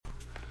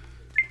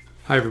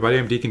Hi, everybody.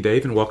 I'm Deacon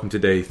Dave, and welcome to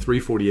day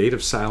 348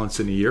 of Silence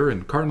in a Year.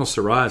 And Cardinal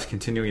Sarah is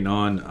continuing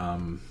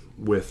on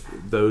with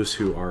those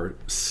who are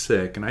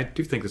sick. And I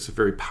do think it's a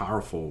very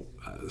powerful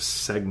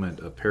segment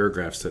of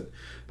paragraphs that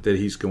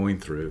he's going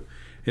through.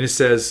 And it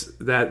says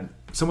that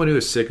someone who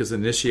is sick is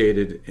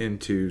initiated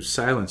into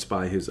silence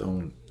by his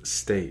own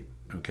state.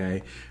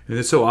 Okay? And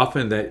it's so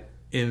often that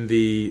in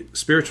the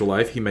spiritual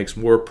life, he makes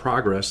more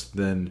progress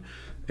than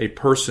a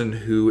person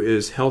who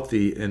is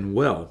healthy and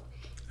well.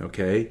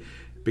 Okay?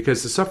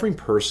 Because the suffering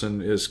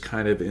person is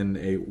kind of in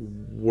a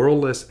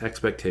worldless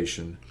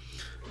expectation,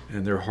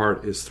 and their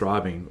heart is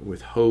throbbing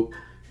with hope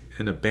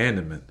and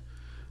abandonment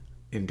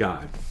in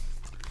God.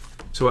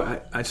 So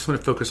I just want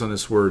to focus on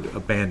this word,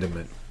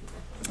 abandonment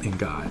in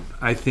God.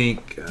 I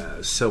think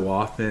so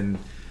often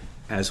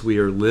as we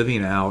are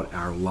living out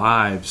our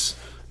lives,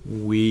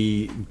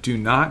 we do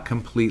not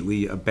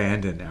completely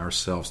abandon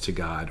ourselves to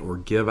God or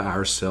give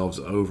ourselves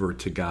over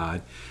to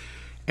God.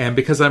 And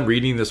because I'm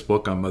reading this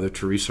book on Mother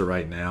Teresa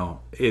right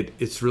now,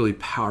 it's really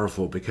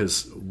powerful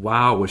because,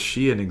 wow, was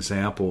she an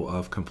example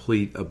of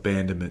complete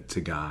abandonment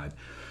to God.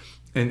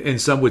 And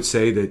some would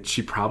say that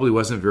she probably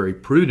wasn't very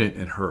prudent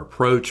in her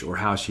approach or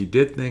how she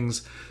did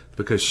things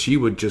because she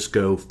would just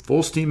go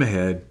full steam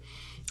ahead,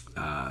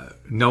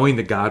 knowing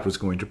that God was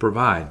going to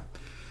provide.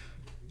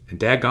 And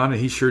daggone it,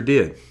 he sure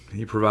did.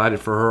 He provided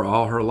for her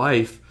all her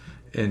life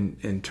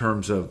in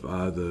terms of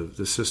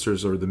the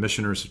Sisters or the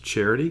Missioners of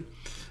Charity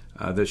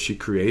that she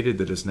created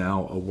that is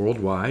now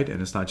worldwide,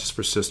 and it's not just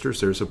for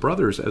sisters, there's a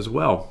brothers as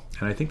well.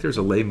 And I think there's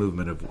a lay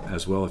movement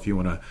as well. If you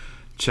want to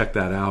check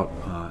that out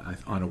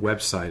on a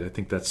website, I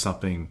think that's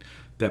something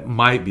that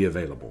might be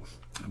available.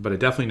 But I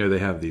definitely know they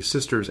have the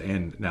sisters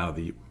and now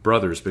the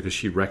brothers because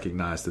she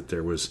recognized that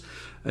there was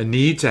a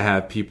need to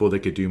have people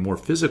that could do more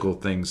physical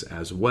things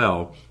as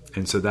well.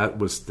 And so that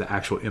was the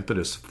actual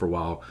impetus for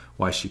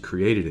why she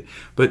created it.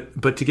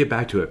 But to get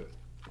back to it,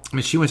 I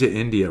mean, she went to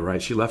India,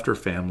 right? She left her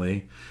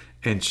family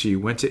and she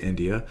went to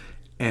India,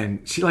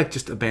 and she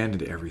just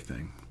abandoned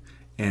everything.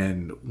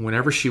 And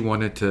whenever she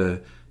wanted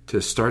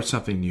to start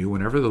something new,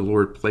 whenever the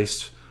Lord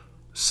placed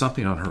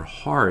something on her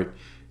heart,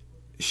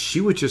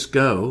 she would just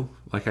go,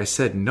 like I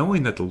said,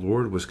 knowing that the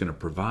Lord was going to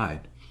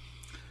provide.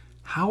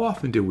 How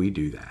often do we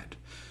do that?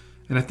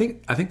 And I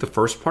think the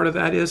first part of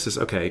that is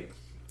okay,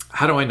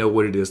 how do I know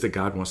what it is that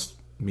God wants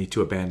me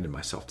to abandon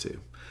myself to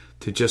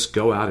just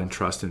go out and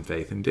trust in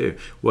faith and do?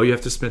 Well, you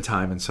have to spend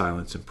time in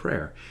silence and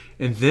prayer.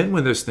 And then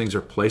when those things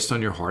are placed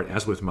on your heart,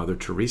 as with Mother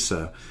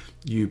Teresa,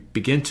 you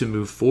begin to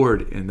move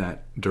forward in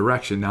that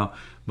direction. Now,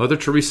 Mother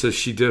Teresa,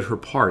 she did her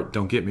part.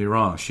 Don't get me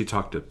wrong. She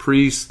talked to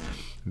priests,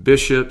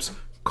 bishops,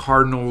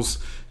 cardinals.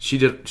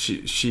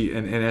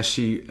 And as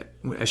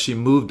she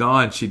moved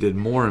on, she did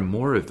more and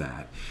more of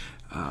that.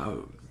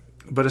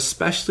 But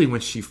especially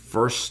when she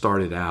first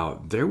started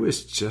out, there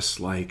was just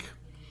I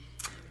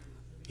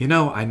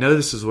know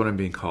this is what I'm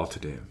being called to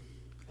do.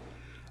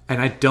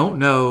 And I don't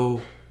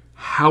know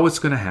how it's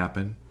going to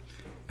happen.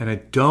 And I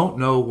don't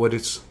know what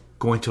it's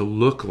going to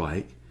look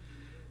like.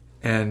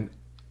 And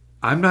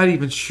I'm not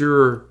even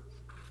sure,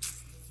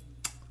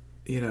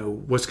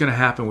 what's going to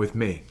happen with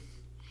me.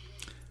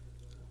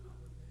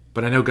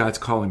 But I know God's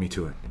calling me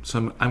to it.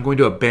 So I'm going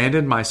to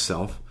abandon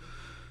myself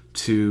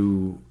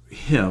to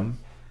Him.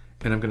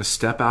 And I'm going to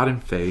step out in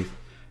faith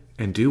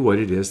and do what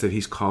it is that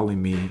He's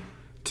calling me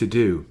to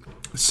do.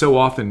 So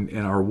often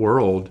in our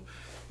world,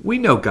 we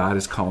know God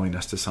is calling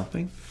us to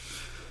something.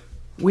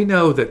 We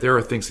know that there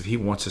are things that He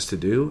wants us to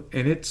do,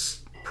 and it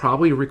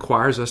probably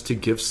requires us to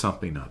give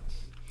something up.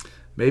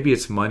 Maybe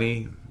it's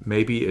money,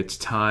 maybe it's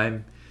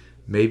time,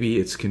 maybe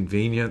it's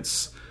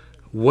convenience.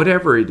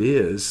 Whatever it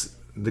is,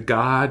 the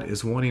God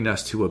is wanting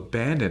us to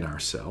abandon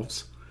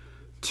ourselves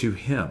to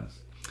Him,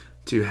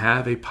 to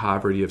have a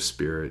poverty of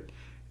spirit,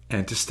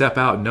 and to step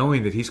out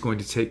knowing that He's going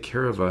to take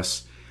care of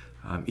us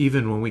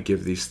even when we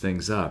give these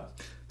things up.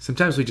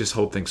 Sometimes we just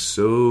hold things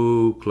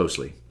so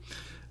closely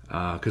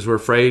because we're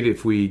afraid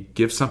if we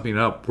give something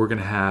up, we're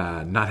going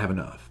to not have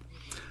enough.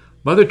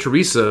 Mother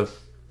Teresa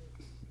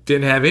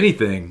didn't have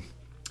anything,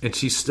 and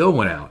she still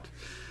went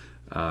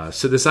out.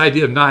 So this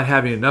idea of not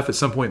having enough at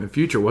some point in the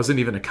future wasn't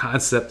even a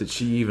concept that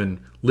she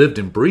even lived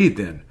and breathed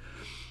in.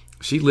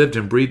 She lived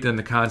and breathed in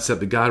the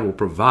concept that God will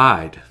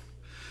provide.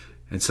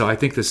 And so I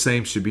think the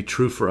same should be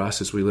true for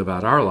us as we live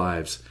out our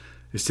lives,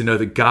 is to know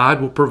that God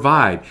will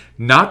provide.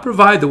 Not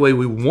provide the way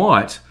we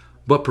want,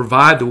 but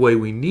provide the way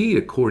we need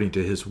according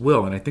to His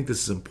will. And I think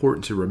this is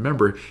important to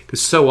remember,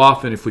 because so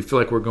often if we feel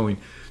like we're going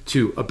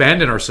to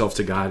abandon ourselves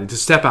to God and to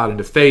step out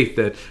into faith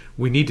that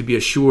we need to be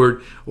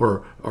assured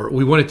or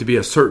we want it to be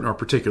a certain or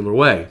particular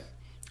way,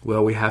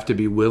 well, we have to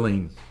be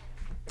willing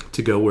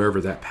to go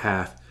wherever that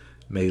path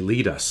may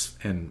lead us.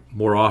 And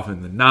more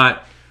often than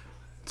not,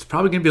 it's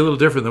probably going to be a little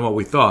different than what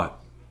we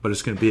thought, but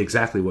it's going to be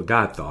exactly what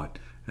God thought.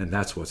 And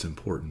that's what's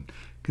important.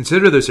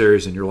 Consider those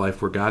areas in your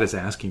life where God is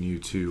asking you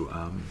to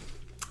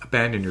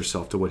abandon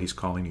yourself to what He's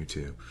calling you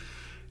to.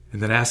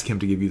 And then ask Him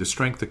to give you the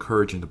strength, the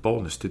courage, and the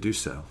boldness to do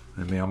so.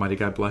 And may Almighty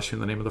God bless you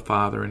in the name of the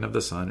Father, and of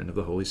the Son, and of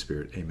the Holy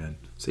Spirit. Amen.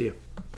 See you.